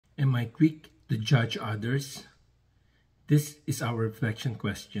Am I quick to judge others? This is our reflection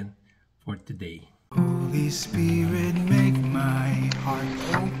question for today. Holy Spirit, make my heart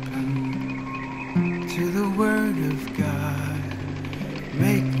open to the Word of God.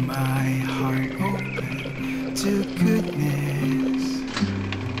 Make my heart open to goodness.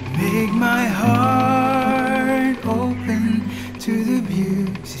 Make my heart open to the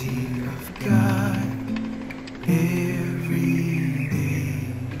beauty of God every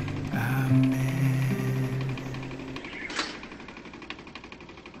day. Amen.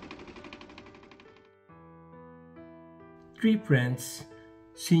 Three friends,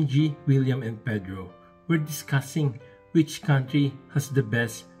 Shinji, William, and Pedro, were discussing which country has the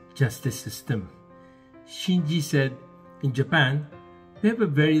best justice system. Shinji said, "In Japan, we have a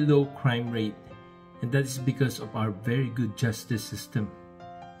very low crime rate, and that is because of our very good justice system."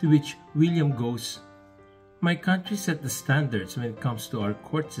 To which William goes, "My country set the standards when it comes to our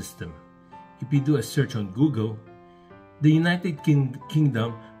court system. If you do a search on Google, the United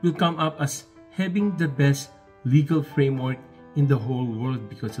Kingdom will come up as having the best legal framework in the whole world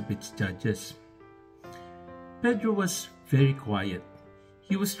because of its judges." Pedro was very quiet.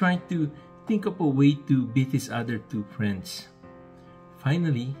 He was trying to think of a way to beat his other two friends.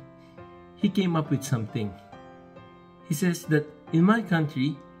 Finally, he came up with something. He says that in my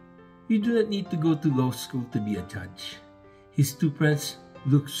country, you do not need to go to law school to be a judge. His two friends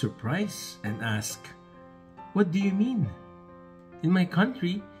looked surprised and asked, "What do you mean? In my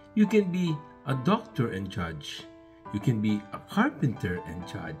country, you can be a doctor and judge. You can be a carpenter and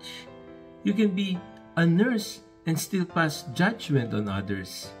judge. You can be a nurse and still pass judgment on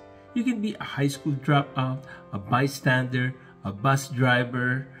others. You can be a high school dropout, a bystander, a bus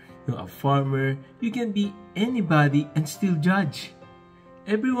driver, a farmer. You can be anybody and still judge.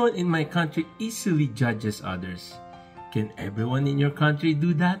 Everyone in my country easily judges others. Can everyone in your country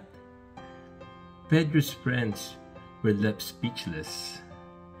do that?" Pedro's friends were left speechless.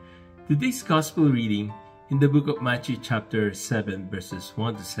 Today's Gospel reading in the book of Matthew chapter 7 verses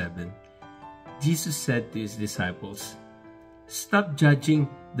 1 to 7, Jesus said to his disciples, "Stop judging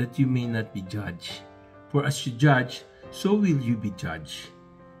that you may not be judged. For as you judge, so will you be judged.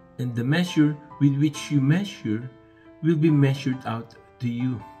 And the measure with which you measure will be measured out to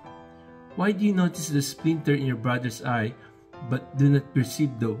you. Why do you notice the splinter in your brother's eye, but do not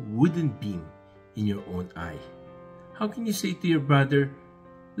perceive the wooden beam in your own eye? How can you say to your brother,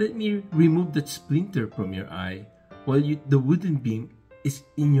 'Let me remove that splinter from your eye,' while the wooden beam is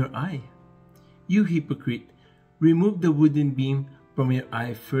in your eye? You hypocrite, remove the wooden beam from your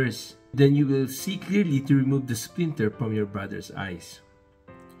eye first, then you will see clearly to remove the splinter from your brother's eyes.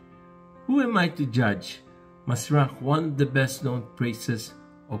 Who am I to judge?" must rank one of the best-known phrases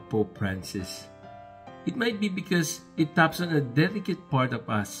of Pope Francis. It might be because it taps on a delicate part of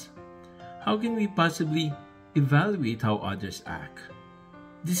us. How can we possibly evaluate how others act?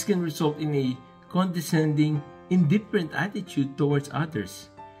 This can result in a condescending, indifferent attitude towards others.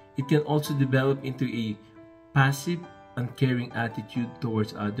 It can also develop into a passive, uncaring attitude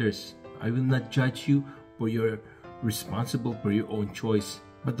towards others. "I will not judge you, for you're responsible for your own choice,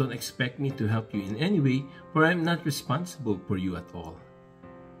 but don't expect me to help you in any way, for I'm not responsible for you at all."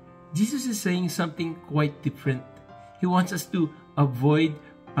 Jesus is saying something quite different. He wants us to avoid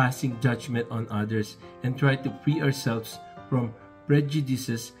passing judgment on others and try to free ourselves from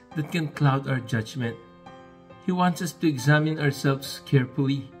prejudices that can cloud our judgment. He wants us to examine ourselves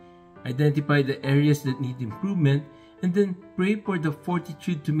carefully, identify the areas that need improvement, and then pray for the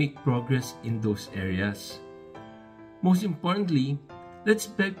fortitude to make progress in those areas. Most importantly, let's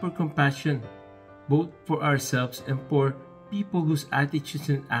beg for compassion, both for ourselves and for people whose attitudes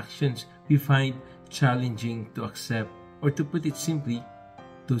and actions we find challenging to accept, or to put it simply,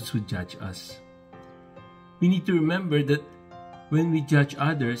 those who judge us. We need to remember that when we judge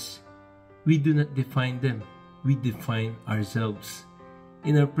others, we do not define them, we define ourselves.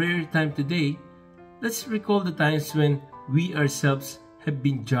 In our prayer time today, let's recall the times when we ourselves have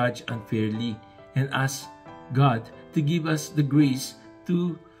been judged unfairly and ask God to give us the grace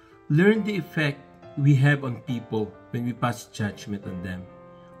to learn the effect we have on people when we pass judgment on them,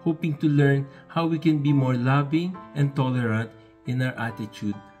 hoping to learn how we can be more loving and tolerant in our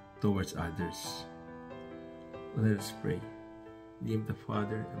attitude towards others. Let us pray. In the name of the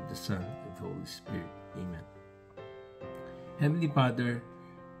Father, and the Son, and the Holy Spirit. Amen. Heavenly Father,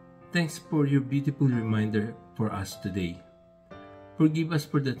 thanks for your beautiful reminder for us today. Forgive us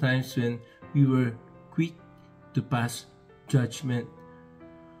for the times when we were quick to pass judgment,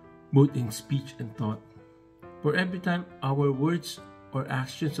 both in speech and thought. For every time our words or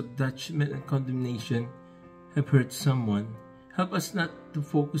actions of judgment and condemnation have hurt someone, Help us not to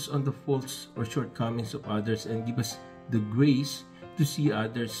focus on the faults or shortcomings of others, and give us the grace to see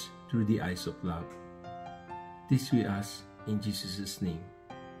others through the eyes of love. This we ask in Jesus' name.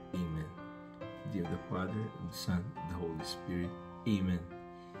 Amen. In the name of the Father, and the Son, and the Holy Spirit. Amen.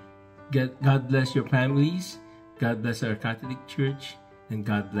 God bless your families. God bless our Catholic Church. And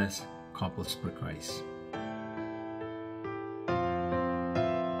God bless Couples for Christ.